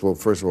schools? Well,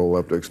 first of all,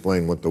 we'll have to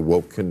explain what the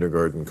woke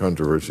kindergarten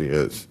controversy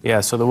is.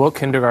 Yeah, so the woke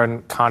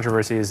kindergarten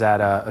controversy is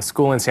at a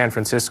school in San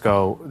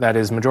Francisco that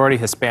is majority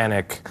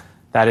Hispanic.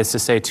 That is to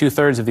say,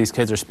 2/3 of these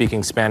kids are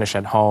speaking Spanish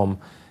at home.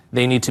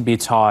 They need to be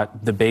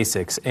taught the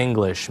basics,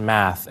 English,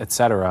 math,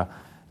 etc.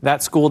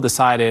 That school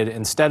decided,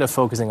 instead of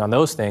focusing on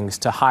those things,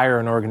 to hire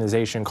an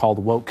organization called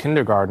Woke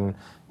Kindergarten,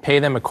 pay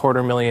them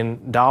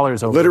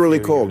 $250,000 over. Literally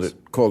called it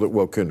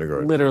woke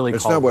kindergarten. Literally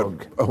it's called not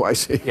woke. Oh, I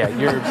see. Yeah,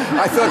 you're.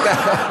 I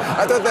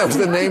thought that was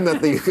the name that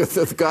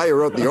the guy who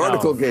wrote the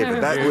article gave it.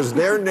 That was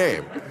their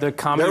name. The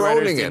comedy They're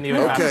writers owning didn't it.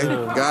 even Okay,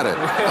 have to- got it.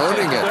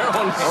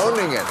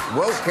 Owning it.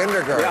 Woke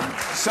kindergarten. Yeah.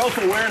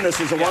 Self-awareness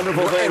is a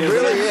wonderful thing. It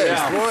really isn't it? is.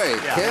 Yeah. Boy,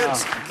 Yeah.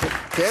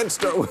 can't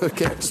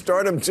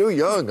start them too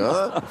young,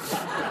 huh?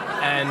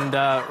 And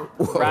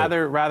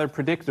rather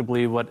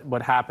predictably,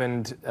 what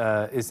happened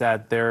is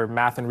that their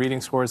math and reading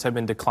scores have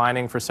been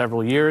declining for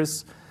several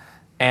years,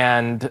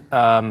 and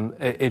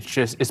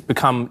it's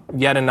become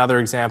yet another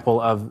example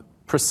of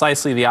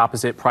precisely the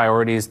opposite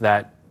priorities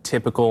that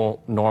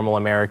typical normal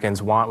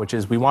Americans want, which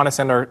is we want to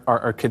send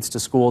our kids to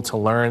school to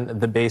learn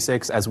the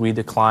basics as we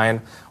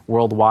decline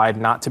worldwide,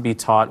 not to be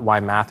taught why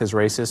math is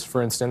racist,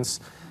 for instance,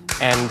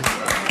 and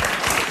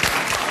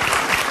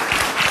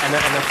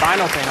the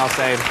final thing I'll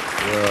say.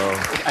 Well,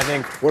 I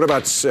think. What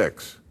about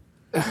 6?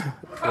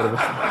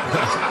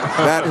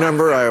 That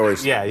number, I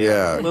always.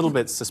 Yeah. A little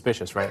bit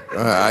suspicious, right?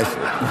 I see.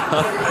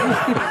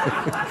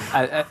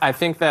 I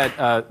think that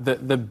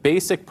the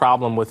basic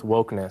problem with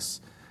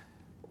wokeness,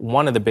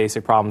 one of the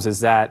basic problems,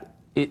 is that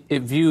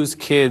it views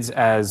kids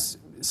as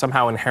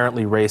somehow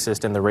inherently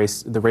racist, and the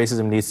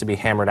racism needs to be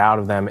hammered out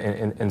of them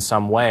in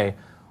some way.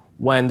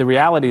 When the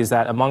reality is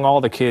that among all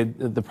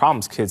the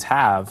problems kids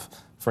have,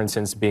 for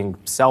instance, being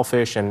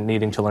selfish and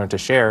needing to learn to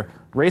share,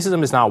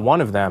 racism is not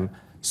one of them.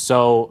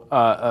 So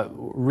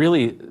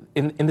really,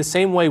 in the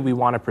same way we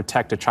want to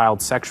protect a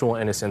child's sexual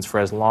innocence for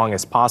as long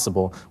as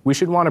possible, we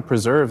should want to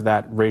preserve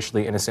that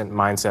racially innocent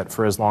mindset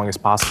for as long as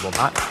possible,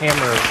 not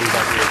hammer these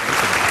ideas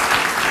into them.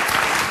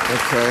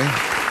 Okay.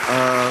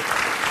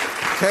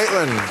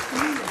 Caitlin,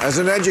 as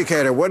an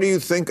educator, what do you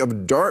think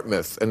of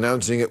Dartmouth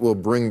announcing it will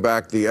bring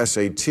back the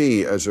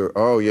SAT as a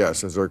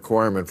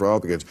requirement for all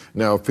the kids?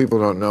 Now, if people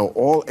don't know,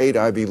 all 8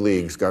 Ivy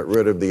Leagues got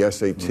rid of the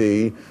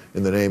SAT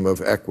in the name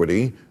of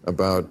equity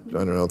about,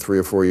 3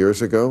 or 4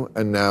 years ago,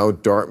 and now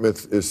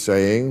Dartmouth is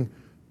saying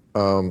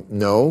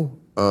no.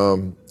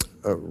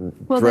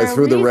 Right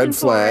through the red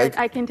flag.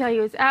 I can tell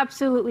you it's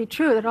absolutely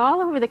true that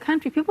all over the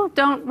country, people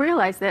don't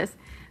realize this.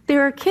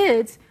 There are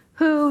kids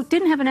who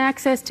didn't have an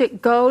access to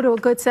go to a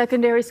good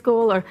secondary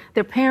school, or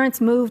their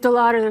parents moved a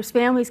lot, or their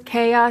family's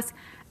chaos,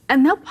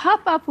 and they'll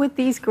pop up with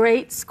these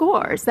great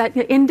scores that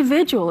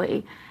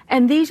individually.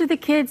 And these are the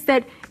kids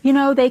that,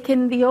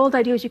 the old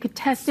idea was you could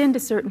test into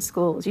certain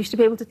schools. You used to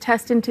be able to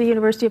test into the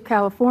University of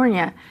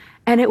California.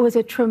 And it was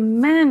a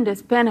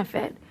tremendous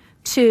benefit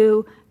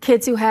to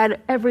kids who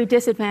had every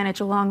disadvantage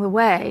along the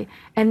way.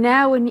 And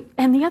now,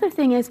 and the other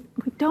thing is,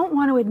 we don't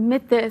want to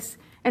admit this,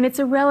 and it's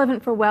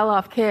irrelevant for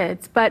well-off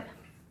kids, but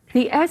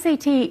the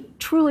SAT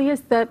truly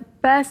is the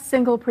best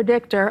single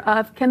predictor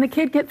of can the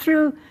kid get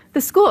through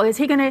the school? Is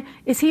he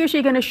or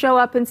she gonna show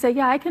up and say,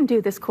 yeah, I can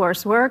do this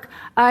coursework.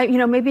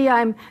 Maybe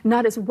I'm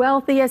not as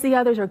wealthy as the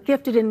others or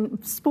gifted in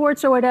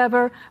sports or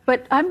whatever,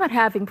 but I'm not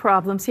having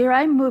problems here.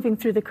 I'm moving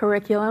through the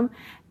curriculum.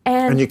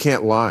 And you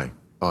can't lie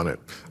on it.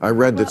 I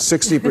read that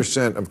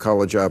 60% of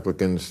college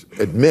applicants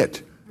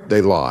admit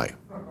they lie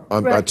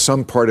at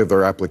some part of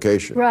their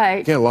application. Right.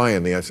 You can't lie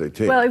in the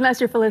SAT. Well, unless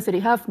you're Felicity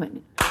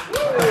Huffman.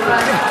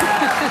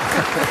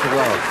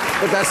 Well,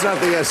 but that's not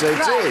the SAT.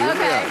 Right,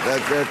 okay.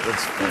 Yeah,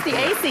 It's the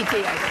ACT,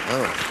 I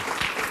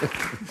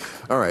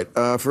think. All right.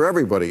 For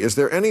everybody, is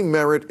there any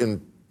merit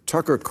in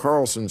Tucker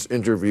Carlson's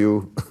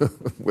interview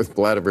with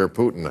Vladimir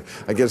Putin?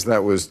 I guess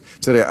that was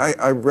today.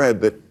 I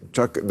read that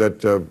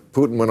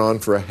Putin went on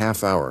for a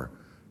half hour.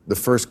 The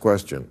first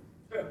question,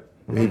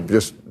 he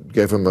just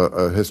gave him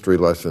a history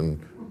lesson,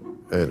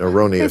 an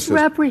erroneous. It's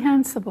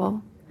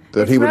reprehensible.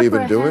 That he would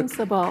even do it?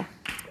 Reprehensible.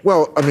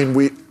 Well, I mean,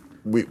 we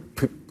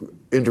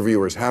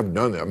interviewers have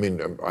done that. I mean,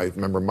 I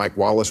remember Mike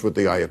Wallace with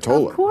the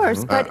Ayatollah. Of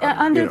course, but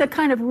under the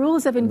kind of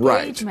rules of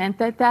engagement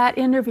that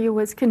interview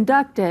was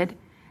conducted,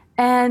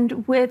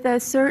 and with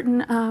a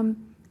certain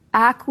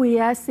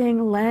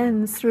acquiescing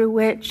lens through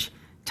which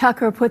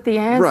Tucker put the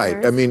answers.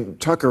 Right. I mean,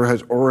 Tucker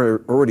has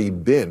already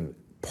been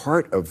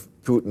part of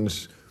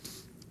Putin's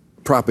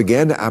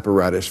propaganda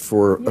apparatus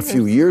for a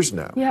few years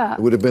now. Yeah. It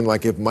would have been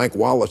like if Mike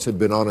Wallace had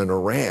been on in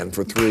Iran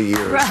for 3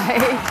 years.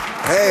 Right.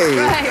 Hey,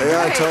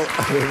 Right.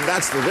 I mean,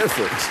 that's the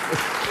difference.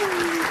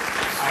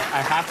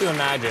 I have to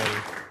imagine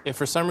if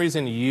for some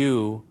reason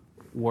you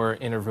were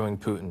interviewing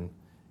Putin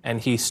and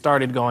he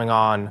started going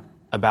on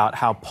about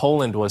how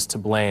Poland was to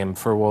blame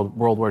for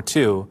World War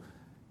II,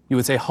 you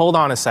would say, hold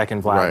on a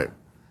second, Vlad. Right.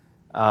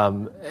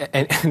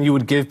 And you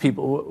would give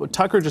people,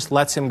 Tucker just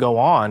lets him go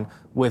on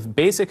with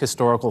basic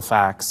historical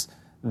facts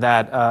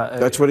that...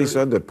 That's what he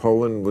said, that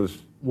Poland was...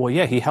 Well,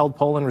 yeah, he held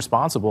Poland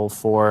responsible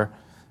for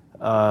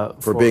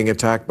being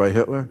attacked by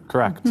Hitler?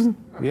 Correct.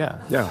 Yeah.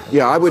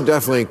 Yeah, I would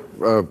definitely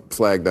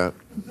flag that.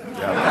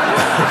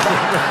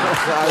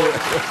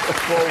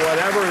 For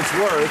whatever it's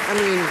worth. I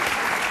mean...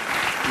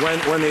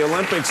 When the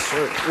Olympics...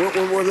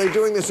 Were they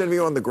doing this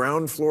interview on the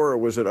ground floor, or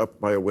was it up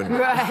by a window?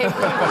 Right.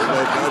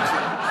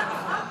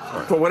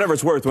 For whatever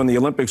it's worth, when the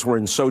Olympics were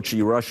in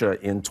Sochi, Russia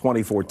in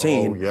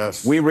 2014,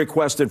 we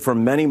requested for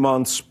many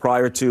months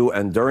prior to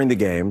and during the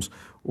games,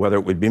 whether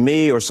it would be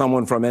me or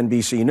someone from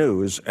NBC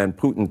News, and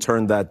Putin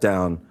turned that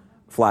down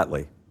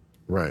flatly.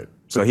 Right.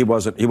 So he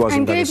wasn't going to sit.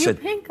 And gave you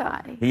pink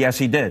eye. Yes,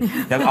 he did.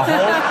 That's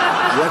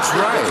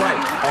right.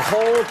 A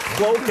whole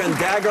cloak and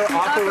dagger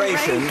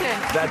operation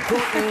that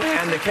Putin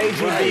and the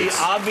KGB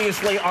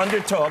obviously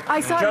undertook I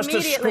saw just to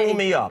immediately. screw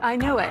me up. I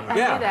knew it. I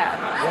knew that.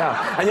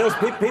 Yeah.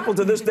 And people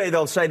to this day,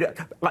 they'll say,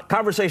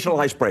 conversational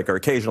icebreaker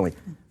occasionally,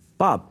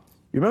 Bob,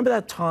 you remember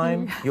that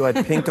time you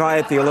had pink eye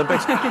at the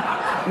Olympics?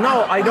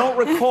 No, I don't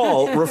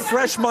recall.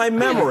 Refresh my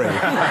memory.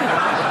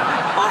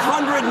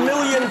 100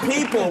 million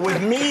people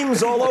with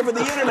memes all over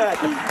the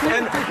internet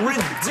and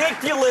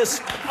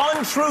ridiculous,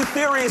 untrue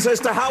theories as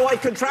to how I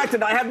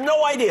contracted. I have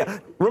no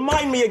idea.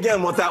 Remind me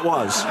again what that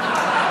was.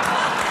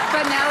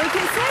 But now we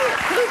can say it.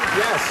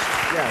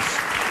 Yes.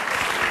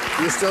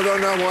 You still don't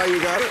know why you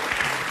got it?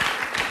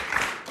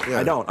 Yeah.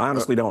 I don't. I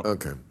honestly don't.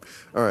 Okay.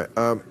 All right.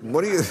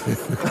 What do you...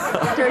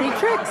 Dirty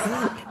tricks.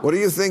 What do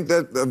you think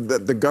that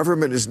the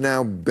government is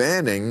now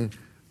banning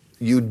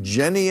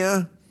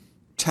Eugenia,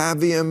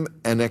 Tavium,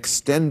 and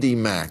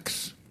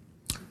Extendimax?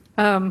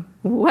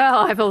 Well,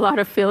 I have a lot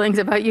of feelings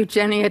about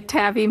Eugenia,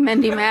 Tavi,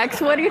 Mendimax.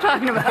 What are you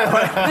talking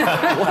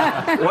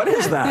about? What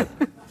is that?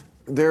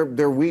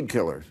 They're weed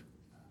killers.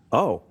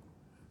 Oh.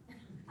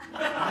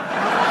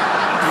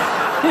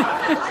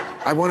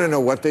 I want to know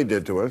what they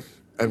did to us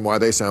and why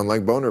they sound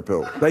like boner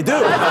pills. They do. They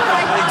do.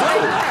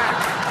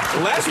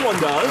 The last one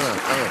does.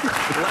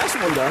 The last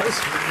one does.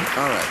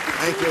 All right.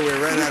 Thank you. We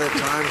ran out of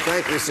time.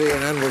 Thank you,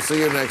 CNN. We'll see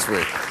you next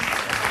week.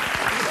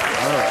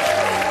 All right.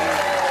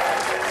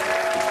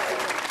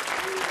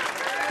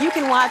 You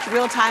can watch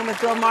Real Time with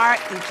Bill Maher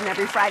each and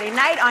every Friday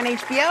night on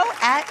HBO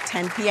at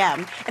 10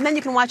 p.m. And then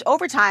you can watch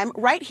Overtime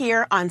right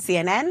here on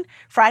CNN,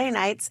 Friday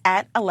nights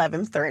at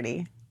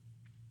 11:30.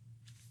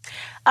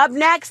 Up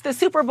next, the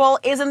Super Bowl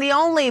isn't the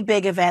only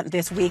big event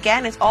this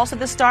weekend. It's also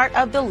the start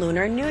of the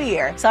Lunar New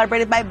Year,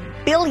 celebrated by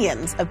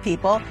billions of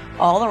people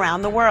all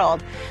around the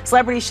world.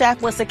 Celebrity chef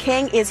Melissa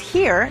King is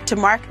here to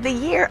mark the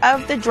year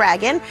of the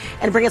dragon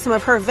and bring us some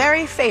of her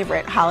very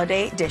favorite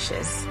holiday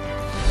dishes.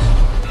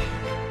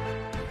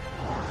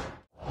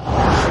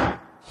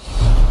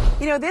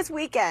 You know, this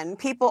weekend,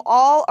 people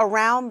all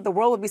around the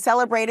world will be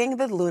celebrating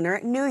the Lunar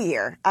New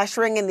Year,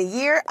 ushering in the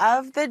year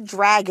of the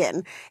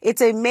dragon.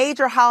 It's a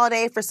major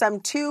holiday for some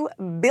 2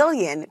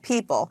 billion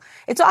people.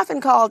 It's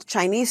often called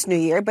Chinese New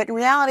Year, but in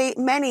reality,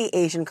 many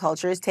Asian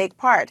cultures take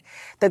part.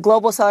 The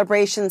global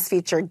celebrations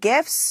feature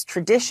gifts,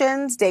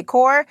 traditions,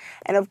 decor,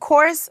 and of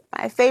course,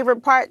 my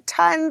favorite part,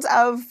 tons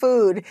of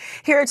food.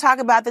 Here to talk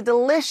about the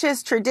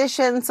delicious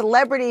tradition,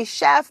 celebrity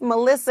chef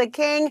Melissa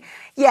King.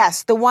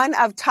 Yes, the one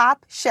of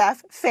Top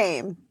Chef fame.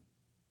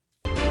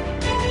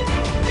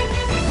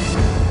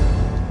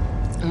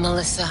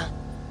 Melissa.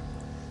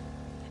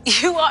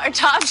 You are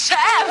Top Chef.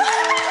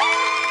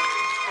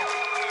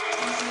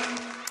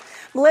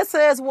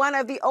 Melissa is one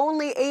of the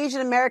only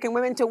Asian American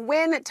women to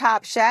win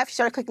Top Chef. She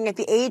started cooking at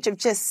the age of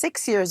just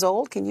 6 years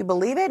old. Can you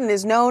believe it? And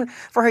is known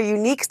for her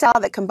unique style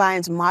that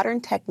combines modern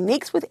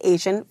techniques with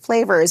Asian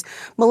flavors.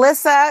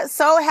 Melissa,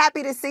 so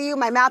happy to see you.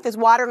 My mouth is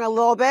watering a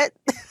little bit.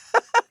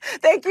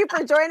 Thank you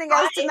for joining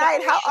us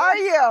tonight. How are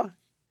you?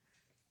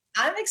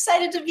 I'm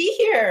excited to be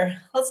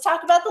here. Let's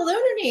talk about the Lunar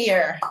New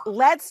Year.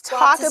 Let's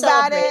talk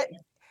about it.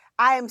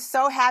 I am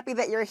so happy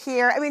that you're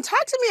here. I mean,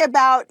 talk to me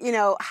about,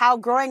 how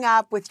growing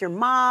up with your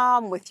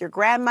mom, with your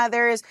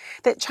grandmothers,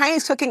 that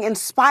Chinese cooking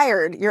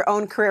inspired your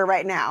own career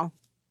right now.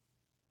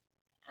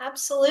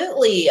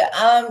 Absolutely.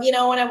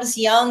 When I was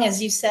young,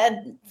 as you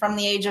said, from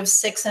the age of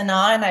 6 and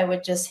on, I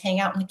would just hang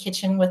out in the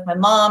kitchen with my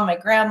mom, my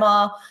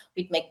grandma.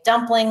 We'd make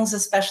dumplings,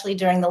 especially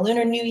during the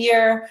Lunar New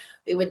Year.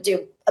 We would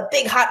do a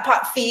big hot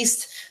pot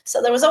feast.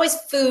 So there was always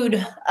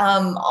food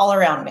all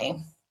around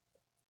me.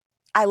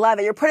 I love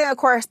it. You're putting, of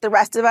course, the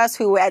rest of us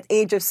who at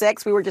age of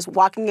 6, we were just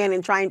walking in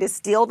and trying to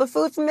steal the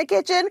food from the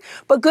kitchen.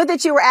 But good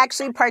that you were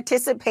actually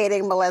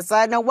participating,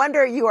 Melissa. No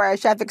wonder you are a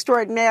chef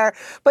extraordinaire.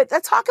 But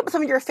let's talk about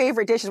some of your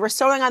favorite dishes. We're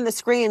showing on the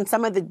screen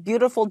some of the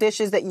beautiful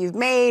dishes that you've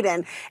made,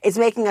 and it's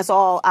making us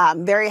all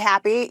very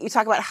happy. You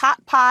talk about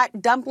hot pot,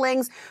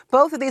 dumplings.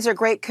 Both of these are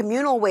great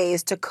communal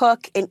ways to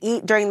cook and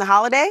eat during the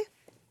holiday.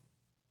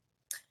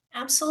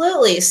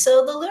 Absolutely.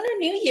 So the Lunar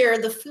New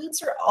Year, the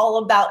foods are all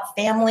about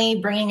family,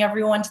 bringing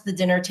everyone to the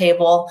dinner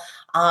table.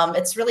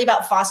 It's really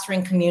about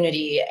fostering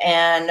community,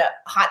 and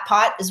hot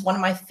pot is one of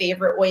my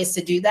favorite ways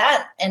to do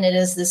that. And it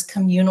is this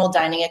communal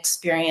dining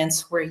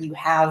experience where you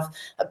have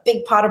a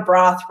big pot of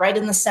broth right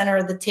in the center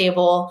of the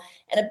table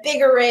and a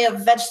big array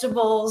of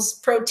vegetables,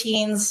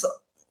 proteins,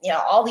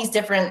 all these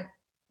different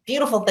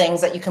beautiful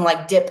things that you can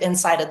dip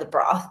inside of the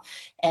broth,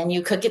 and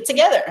you cook it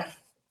together.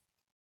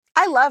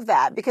 I love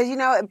that because,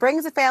 it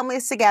brings the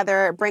families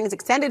together, it brings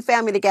extended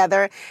family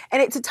together, and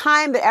it's a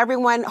time that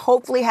everyone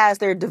hopefully has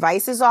their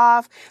devices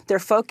off, they're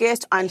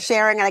focused on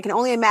sharing, and I can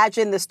only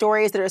imagine the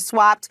stories that are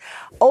swapped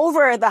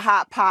over the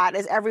hot pot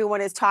as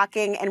everyone is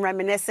talking and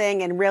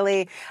reminiscing and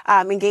really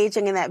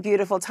engaging in that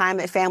beautiful time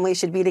that families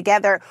should be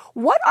together.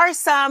 What are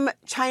some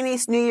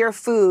Chinese New Year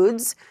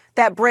foods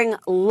that bring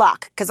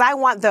luck? Because I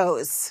want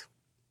those.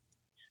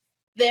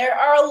 There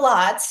are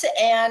lots,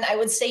 and I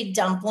would say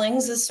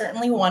dumplings is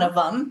certainly one of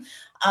them.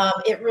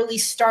 It really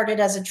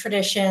started as a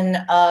tradition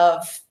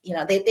of,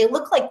 they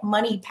look like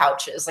money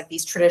pouches, like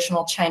these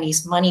traditional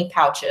Chinese money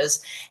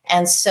pouches.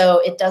 And so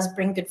it does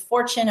bring good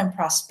fortune and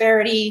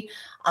prosperity.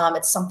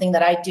 It's something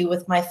that I do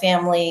with my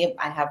family.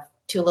 I have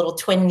 2 little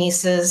twin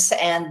nieces,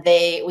 and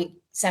we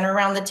center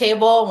around the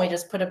table, and we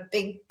just put a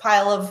big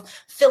pile of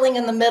filling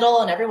in the middle,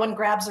 and everyone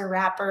grabs a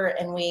wrapper,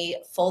 and we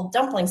fold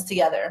dumplings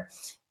together.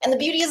 And the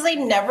beauty is they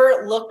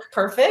never look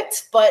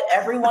perfect, but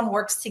everyone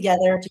works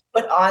together to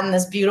put on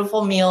this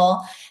beautiful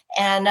meal.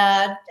 And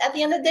at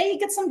the end of the day, you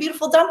get some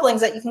beautiful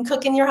dumplings that you can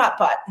cook in your hot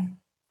pot.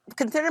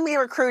 Consider me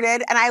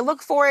recruited, and I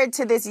look forward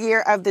to this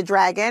year of the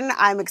dragon.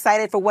 I'm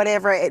excited for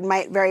whatever it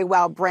might very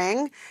well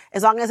bring.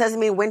 As long as it doesn't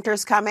mean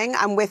winter's coming,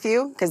 I'm with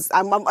you because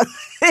I'm the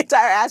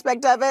entire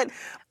aspect of it.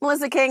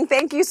 Melissa King,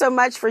 thank you so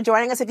much for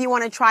joining us. If you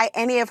want to try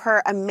any of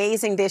her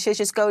amazing dishes,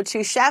 just go to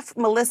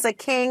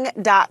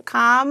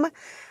chefmelissaking.com.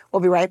 We'll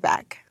be right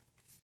back.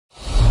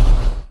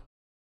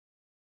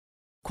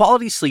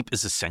 Quality sleep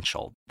is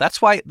essential.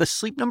 That's why the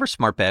Sleep Number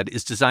Smart Bed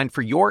is designed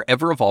for your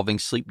ever-evolving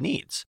sleep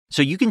needs,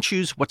 so you can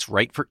choose what's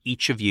right for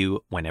each of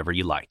you whenever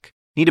you like.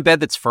 Need a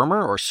bed that's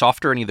firmer or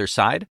softer on either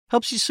side?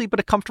 Helps you sleep at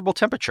a comfortable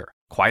temperature.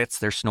 Quiets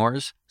their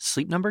snores?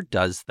 Sleep Number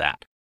does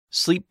that.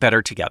 Sleep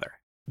better together.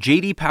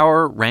 J.D.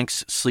 Power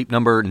ranks Sleep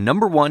Number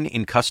 #1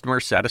 in customer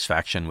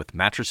satisfaction with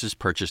mattresses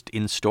purchased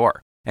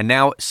in-store. And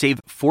now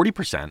save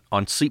 40%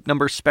 on Sleep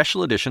Number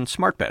Special Edition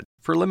Smart Bed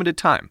for a limited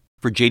time.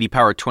 For J.D.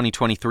 Power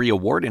 2023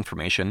 award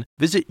information,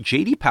 visit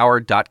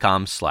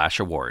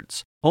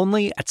jdpower.com/awards.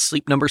 Only at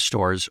Sleep Number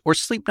stores or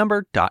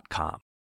sleepnumber.com.